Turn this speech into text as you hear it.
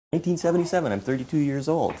1977, I'm 32 years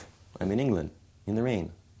old. I'm in England, in the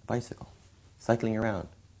rain, bicycle, cycling around,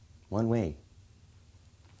 one way,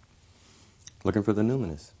 looking for the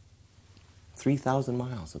numinous. 3,000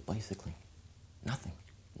 miles of bicycling. Nothing.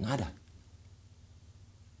 Nada.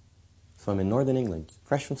 So I'm in northern England,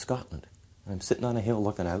 fresh from Scotland. I'm sitting on a hill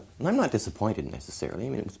looking out, and I'm not disappointed necessarily. I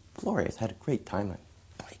mean, it was glorious. I had a great time. I'm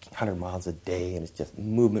biking 100 miles a day, and it's just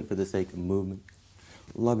movement for the sake of movement.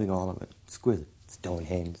 Loving all of it. Exquisite.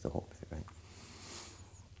 Stonehenge, the whole bit, right?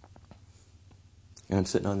 And I'm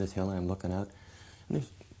sitting on this hill, and I'm looking out, and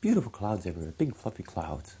there's beautiful clouds everywhere, big fluffy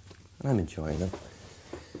clouds. And I'm enjoying them.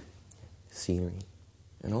 Scenery.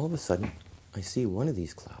 And all of a sudden, I see one of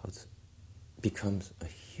these clouds becomes a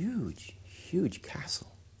huge, huge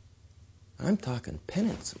castle. I'm talking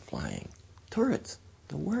pennants flying, turrets,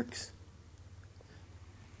 the works.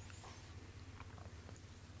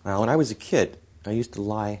 Now, when I was a kid, I used to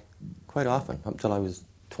lie quite often, up until I was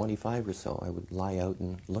 25 or so. I would lie out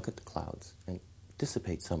and look at the clouds and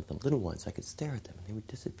dissipate some of them, little ones. I could stare at them, and they would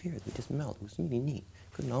disappear. They would just melt. It was really neat.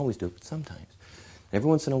 Couldn't always do it, but sometimes. Every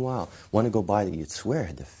once in a while, one would go by that you'd swear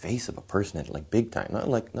had the face of a person in it, like big time. Not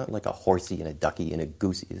like a horsey and a ducky and a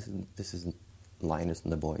goosey. This isn't Linus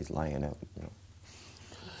and the boys lying out, you know.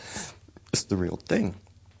 It's the real thing.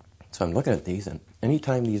 So I'm looking at these, and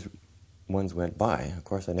anytime these ones went by, of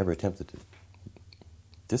course I never attempted to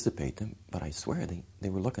dissipate them, but I swear they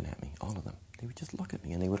were looking at me, all of them. They would just look at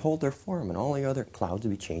me, and they would hold their form, and all the other clouds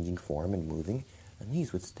would be changing form and moving, and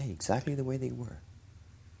these would stay exactly the way they were.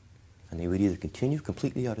 And they would either continue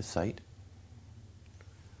completely out of sight,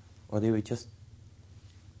 or they would just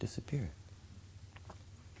disappear.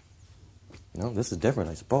 You know, this is different,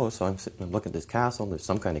 I suppose. So I'm sitting and looking at this castle. There's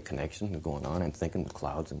some kind of connection going on. I'm thinking the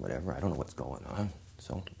clouds and whatever. I don't know what's going on.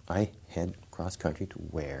 So I head cross country to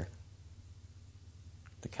where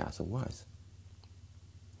the castle was.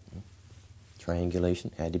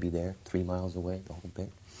 Triangulation had to be there, 3 miles away, the whole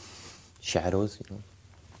bit. Shadows, you know.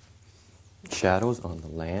 Shadows on the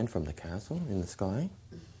land from the castle, in the sky.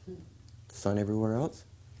 Sun everywhere else.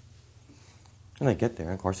 And I get there,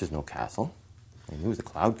 and of course there's no castle. I knew it was a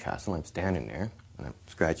cloud castle. I'm standing there, and I'm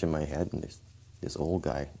scratching my head, and there's this old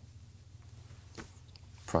guy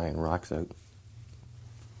prying rocks out.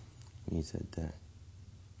 And he said,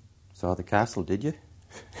 "Saw the castle, did you?"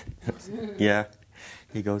 Yeah.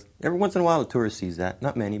 He goes, "Every once in a while a tourist sees that.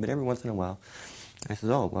 Not many, but every once in a while." I says,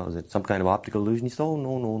 "Oh, well, is it some kind of optical illusion?" He said, "Oh,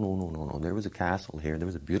 no. There was a castle here. There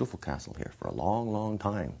was a beautiful castle here for a long, long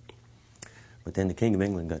time. But then the King of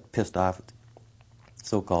England got pissed off at the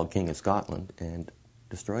so-called King of Scotland and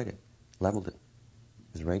destroyed it, leveled it.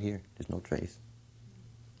 It was right here. There's no trace.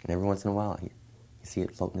 And every once in a while you see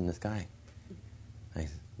it floating in the sky." I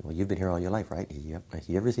said, "Well, you've been here all your life, right?" He said, "Yep." I said,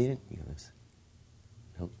 "You ever seen it?" He goes,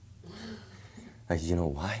 "Nope." I said, "You know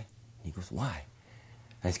why?" He goes, "Why?"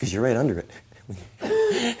 I said, "Because you're right under it."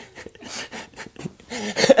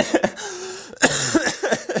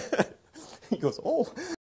 He goes, "Oh."